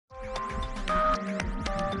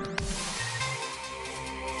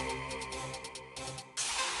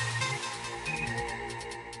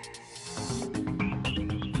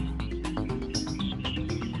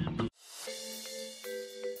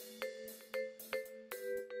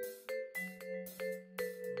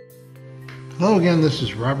Hello again, this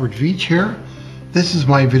is Robert Veach here. This is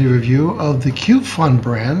my video review of the Qfun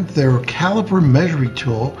brand, their caliper measuring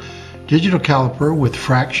tool, digital caliper with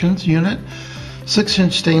fractions unit,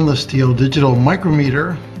 6-inch stainless steel digital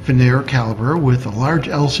micrometer Vernier Caliper with a large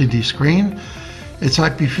LCD screen. It's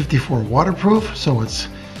IP54 waterproof, so it's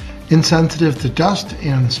insensitive to dust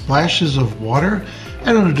and splashes of water.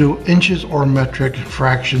 And it'll do inches or metric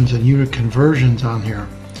fractions and unit conversions on here.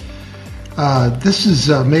 This is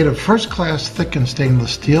made of first-class thickened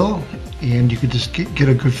stainless steel, and you can just get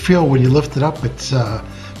a good feel when you lift it up. It's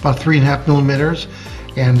about 3.5 millimeters,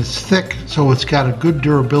 and it's thick, so it's got a good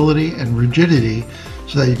durability and rigidity,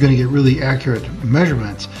 so that you're going to get really accurate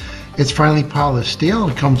measurements. It's finely polished steel.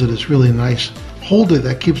 It comes with this really nice holder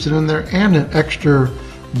that keeps it in there, and an extra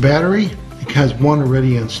battery. It has one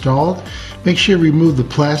already installed. Make sure you remove the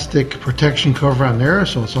plastic protection cover on there,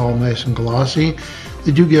 so it's all nice and glossy.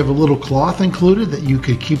 They do give a little cloth included that you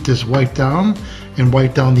could keep this wiped down and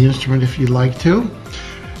wipe down the instrument if you'd like to.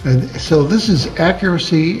 And so this is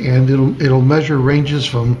accuracy, and it'll measure ranges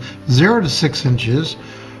from 0 to 6 inches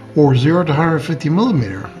or 0 to 150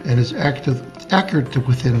 millimeter, and is accurate to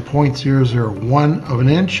within 0.001 of an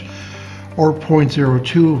inch or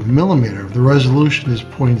 0.02 millimeter. The resolution is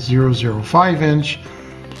 0.005 inch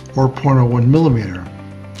or 0.01 millimeter.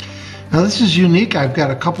 Now this is unique. I've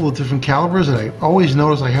got a couple of different calipers that I always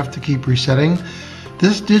notice I have to keep resetting.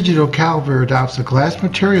 This digital caliper adopts a glass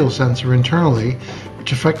material sensor internally,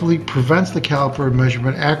 which effectively prevents the caliper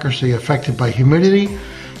measurement accuracy affected by humidity,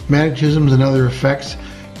 magnetism, and other effects.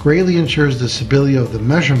 Greatly ensures the stability of the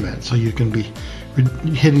measurement, so you can be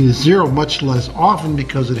hitting the zero much less often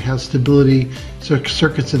because it has stability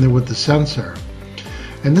circuits in there with the sensor.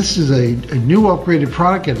 And this is a new upgraded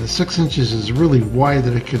product, and the 6 inches is really wide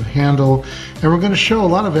that it can handle. And we're going to show a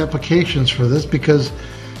lot of applications for this, because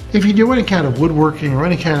if you do any kind of woodworking or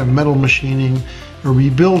any kind of metal machining or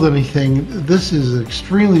rebuild anything, this is an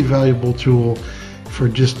extremely valuable tool for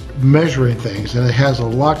just measuring things. And it has a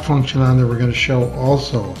lock function on there we're going to show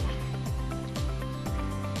also.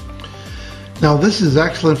 Now this is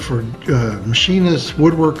excellent for machinists,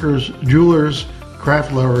 woodworkers, jewelers,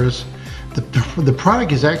 craft lovers. The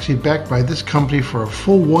product is actually backed by this company for a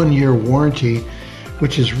full 1-year warranty,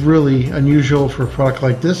 which is really unusual for a product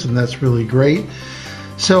like this, and that's really great.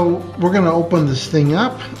 So we're going to open this thing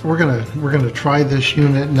up. We're going to try this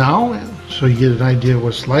unit now, so you get an idea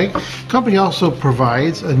what it's like. The company also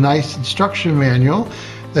provides a nice instruction manual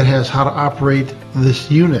that has how to operate this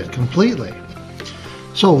unit completely.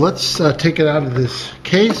 So let's take it out of this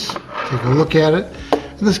case, take a look at it.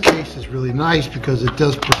 And this case is really nice because it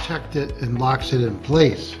does protect it and locks it in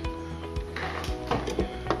place.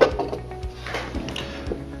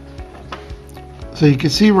 So you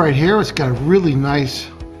can see right here, it's got a really nice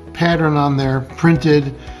pattern on there,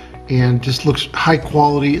 printed, and just looks high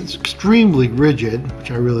quality. It's extremely rigid,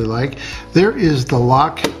 which I really like. There is the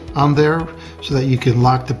lock on there so that you can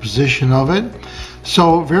lock the position of it.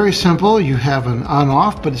 So very simple. You have an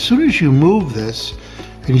on-off, but as soon as you move this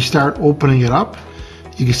and you start opening it up,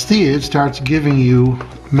 you can see it starts giving you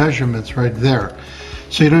measurements right there.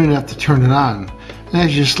 So you don't even have to turn it on. And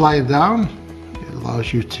as you slide down, it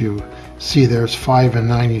allows you to see there's 5 and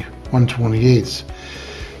 91/28.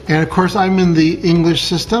 And of course, I'm in the English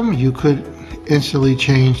system. You could instantly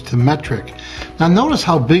change to metric. Now notice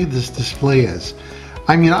how big this display is.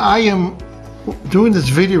 I mean, I am doing this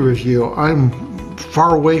video review, I'm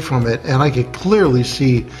far away from it, and I can clearly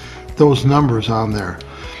see those numbers on there.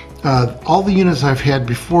 All the units I've had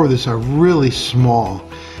before this are really small,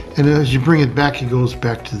 and as you bring it back, it goes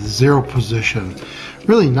back to the 0 position.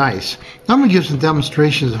 Really nice. Now I'm going to give some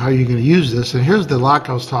demonstrations of how you're going to use this, and here's the lock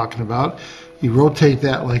I was talking about. You rotate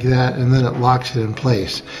that like that, and then it locks it in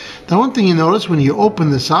place. Now one thing you notice when you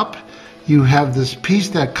open this up, you have this piece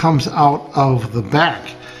that comes out of the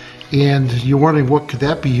back, and you're wondering what could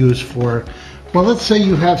that be used for. Well, let's say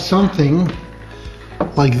you have something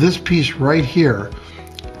like this piece right here.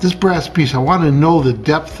 This brass piece, I want to know the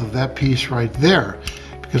depth of that piece right there,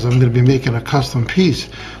 because I'm going to be making a custom piece.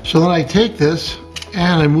 So then I take this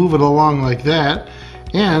and I move it along like that,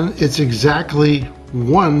 and it's exactly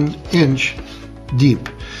 1 inch deep.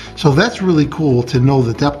 So that's really cool to know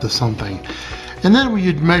the depth of something. And then when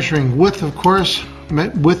you're measuring width, of course,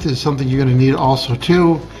 width is something you're going to need also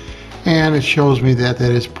too. And it shows me that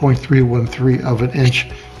that is 0.313 of an inch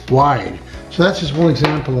wide. So that's just one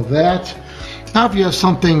example of that. Now if you have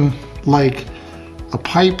something like a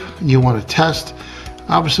pipe you want to test,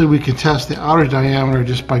 obviously we can test the outer diameter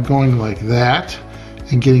just by going like that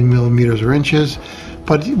and getting millimeters or inches.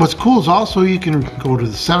 But what's cool is also you can go to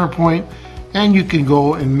the center point and you can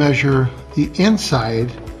go and measure the inside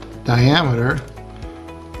diameter,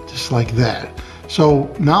 just like that.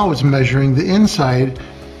 So now it's measuring the inside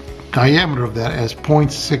diameter of that as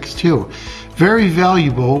 0.62. Very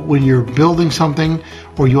valuable when you're building something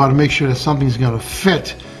or you want to make sure that something's going to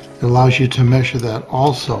fit. It allows you to measure that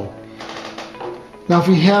also. Now if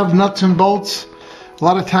you have nuts and bolts, a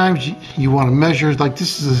lot of times you want to measure, like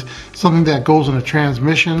this is something that goes in a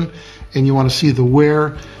transmission and you want to see the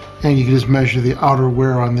wear, and you can just measure the outer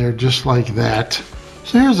wear on there just like that.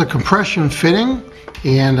 So here's a compression fitting,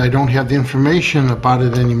 and I don't have the information about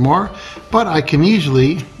it anymore, but I can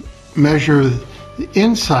easily measure the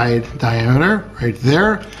inside diameter right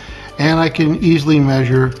there, and I can easily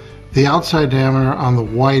measure the outside diameter on the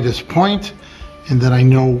widest point, and then I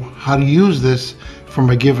know how to use this from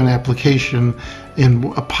a given application in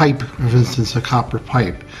a pipe, for instance a copper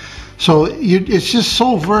pipe. So it's just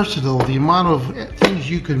so versatile, the amount of things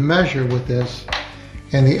you can measure with this,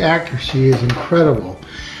 and the accuracy is incredible.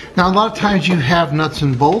 Now a lot of times you have nuts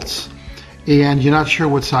and bolts and you're not sure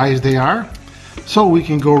what size they are, so we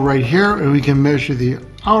can go right here and we can measure the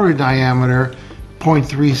outer diameter,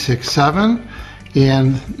 0.367,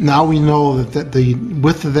 and now we know that the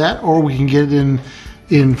width of that, or we can get it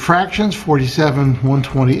in fractions,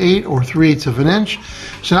 47/128 or 3/8 of an inch.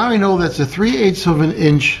 So now I know that's a 3/8 of an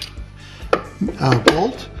inch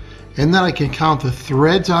bolt, and then I can count the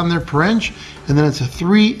threads on there per inch, and then it's a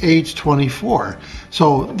 3/8 24.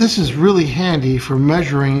 So this is really handy for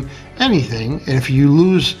measuring anything, and if you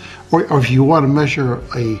lose or if you want to measure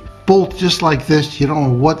a bolt just like this, you don't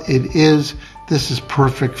know what it is, this is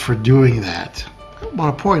perfect for doing that. I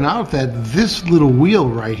want to point out that this little wheel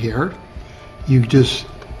right here, you just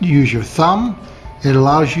use your thumb. It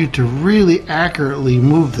allows you to really accurately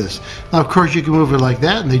move this. Now of course you can move it like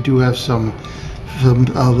that, and they do have some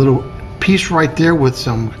little piece right there with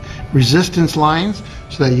some resistance lines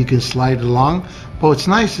so that you can slide it along. But what's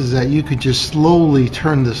nice is that you could just slowly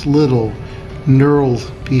turn this little knurled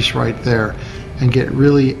piece right there and get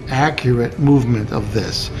really accurate movement of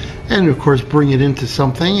this, and of course bring it into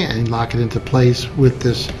something and lock it into place with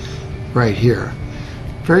this right here.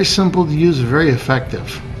 Very simple to use, very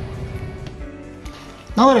effective.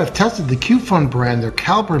 Now that I've tested the Qfun brand, their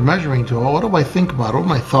caliper measuring tool, what do I think about it? What are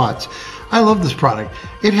my thoughts? I love this product.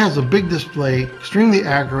 It has a big display, extremely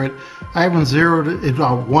accurate. I haven't zeroed it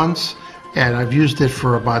out once, and I've used it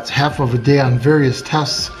for about half of a day on various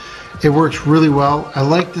tests. It works really well. I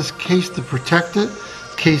like this case to protect it.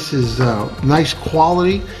 The case is nice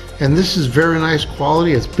quality, and this is very nice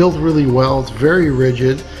quality. It's built really well. It's very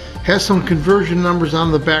rigid. Has some conversion numbers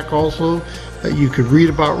on the back also that you could read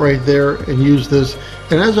about right there and use this.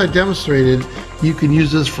 And as I demonstrated, you can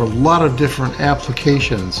use this for a lot of different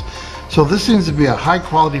applications. So this seems to be a high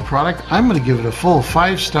quality product. I'm going to give it a full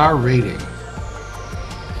 5-star rating.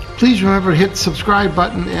 Please remember to hit the subscribe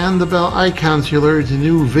button and the bell icon so you'll alert to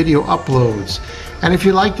new video uploads. And if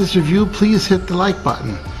you like this review, please hit the like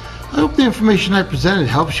button. I hope the information I presented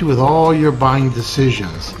helps you with all your buying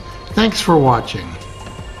decisions. Thanks for watching.